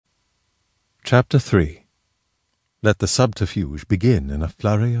Chapter 3. Let the subterfuge begin in a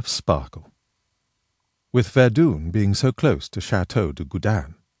flurry of sparkle. With Verdun being so close to Chateau de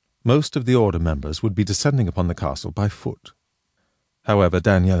Goudin, most of the Order members would be descending upon the castle by foot. However,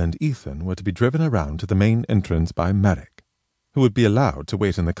 Danielle and Ethan were to be driven around to the main entrance by Merrick, who would be allowed to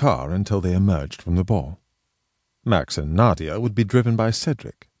wait in the car until they emerged from the ball. Max and Nadia would be driven by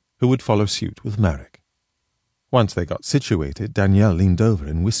Cedric, who would follow suit with Merrick. Once they got situated, Danielle leaned over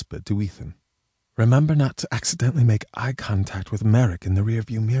and whispered to Ethan, "Remember not to accidentally make eye contact with Merrick in the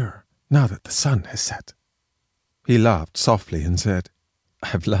rearview mirror, now that the sun has set." He laughed softly and said,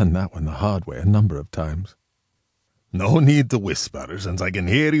 "I've learned that one the hard way a number of times." "No need to whisper, since I can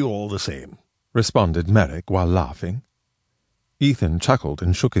hear you all the same," responded Merrick while laughing. Ethan chuckled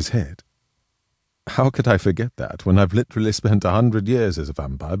and shook his head. "How could I forget that when I've literally spent 100 years as a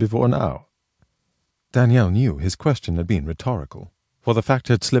vampire before now?" Danielle knew his question had been rhetorical, for the fact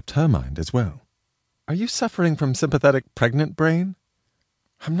had slipped her mind as well. "Are you suffering from sympathetic pregnant brain?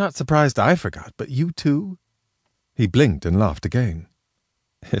 I'm not surprised I forgot, but you too?" He blinked and laughed again.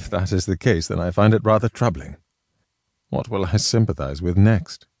 "If that is the case, then I find it rather troubling. What will I sympathize with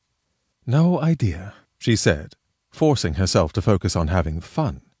next?" "No idea," she said, forcing herself to focus on having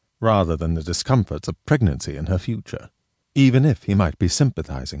fun, rather than the discomforts of pregnancy in her future, even if he might be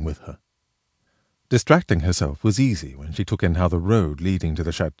sympathizing with her. Distracting herself was easy when she took in how the road leading to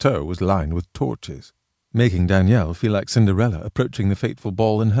the chateau was lined with torches, making Danielle feel like Cinderella approaching the fateful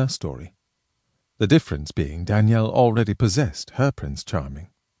ball in her story. The difference being Danielle already possessed her Prince Charming,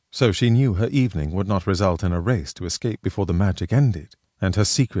 so she knew her evening would not result in a race to escape before the magic ended, and her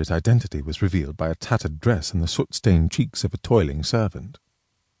secret identity was revealed by a tattered dress and the soot-stained cheeks of a toiling servant.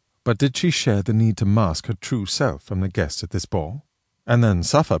 But did she share the need to mask her true self from the guests at this ball, and then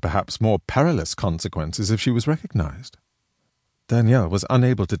suffer perhaps more perilous consequences if she was recognized? Danielle was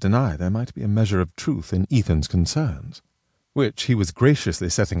unable to deny there might be a measure of truth in Ethan's concerns, which he was graciously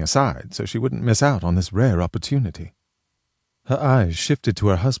setting aside so she wouldn't miss out on this rare opportunity. Her eyes shifted to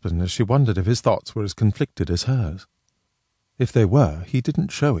her husband as she wondered if his thoughts were as conflicted as hers. If they were, he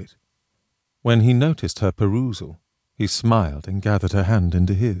didn't show it. When he noticed her perusal, he smiled and gathered her hand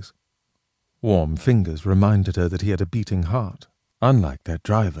into his. Warm fingers reminded her that he had a beating heart, unlike their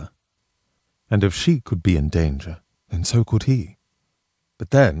driver. And if she could be in danger, then so could he. But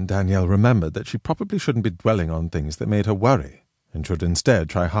then Danielle remembered that she probably shouldn't be dwelling on things that made her worry, and should instead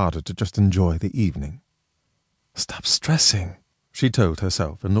try harder to just enjoy the evening. "Stop stressing," she told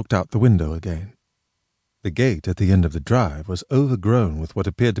herself, and looked out the window again. The gate at the end of the drive was overgrown with what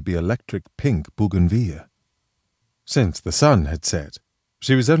appeared to be electric pink bougainvillea. Since the sun had set,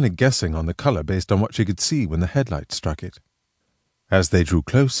 she was only guessing on the color based on what she could see when the headlight struck it. As they drew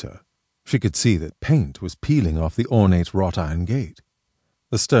closer, she could see that paint was peeling off the ornate wrought-iron gate.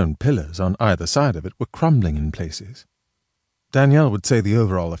 The stone pillars on either side of it were crumbling in places. Danielle would say the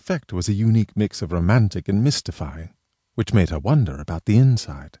overall effect was a unique mix of romantic and mystifying, which made her wonder about the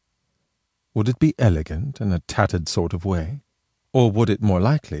inside. Would it be elegant in a tattered sort of way, or would it more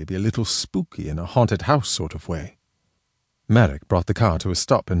likely be a little spooky in a haunted house sort of way? Merrick brought the car to a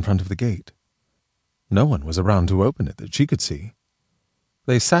stop in front of the gate. No one was around to open it that she could see.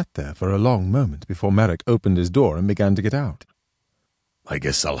 They sat there for a long moment before Merrick opened his door and began to get out. "I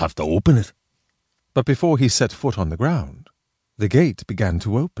guess I'll have to open it." But before he set foot on the ground, the gate began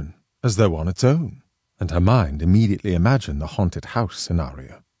to open, as though on its own, and her mind immediately imagined the haunted house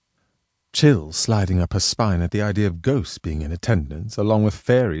scenario. Chills sliding up her spine at the idea of ghosts being in attendance, along with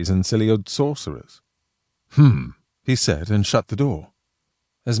fairies and silly old sorcerers. He said, and shut the door.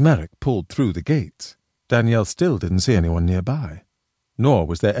 As Merrick pulled through the gates, Danielle still didn't see anyone nearby, nor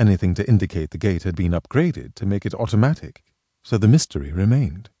was there anything to indicate the gate had been upgraded to make it automatic, so the mystery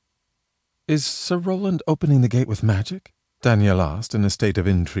remained. "Is Sir Roland opening the gate with magic?" Danielle asked in a state of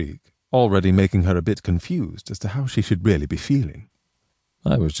intrigue, already making her a bit confused as to how she should really be feeling.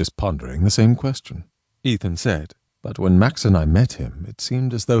 "I was just pondering the same question," Ethan said, "but when Max and I met him, it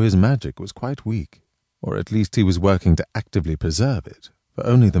seemed as though his magic was quite weak, or at least he was working to actively preserve it for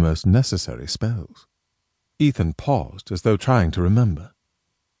only the most necessary spells." Ethan paused as though trying to remember.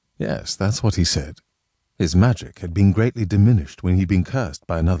 Yes, that's what he said. His magic had been greatly diminished when he'd been cursed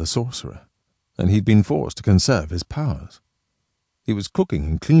by another sorcerer, and he'd been forced to conserve his powers. He was cooking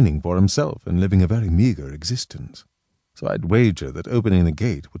and cleaning for himself and living a very meager existence, so I'd wager that opening the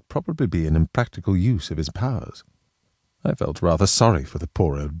gate would probably be an impractical use of his powers. I felt rather sorry for the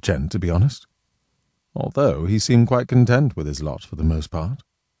poor old gent, to be honest, although he seemed quite content with his lot for the most part.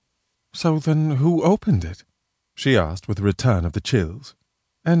 "So then who opened it?" she asked with a return of the chills.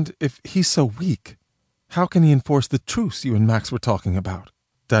 "And if he's so weak, how can he enforce the truce you and Max were talking about?"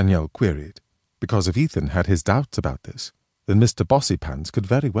 Danielle queried. because if Ethan had his doubts about this, then Mr. Bossypants could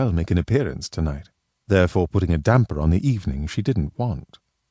very well make an appearance tonight, therefore putting a damper on the evening she didn't want.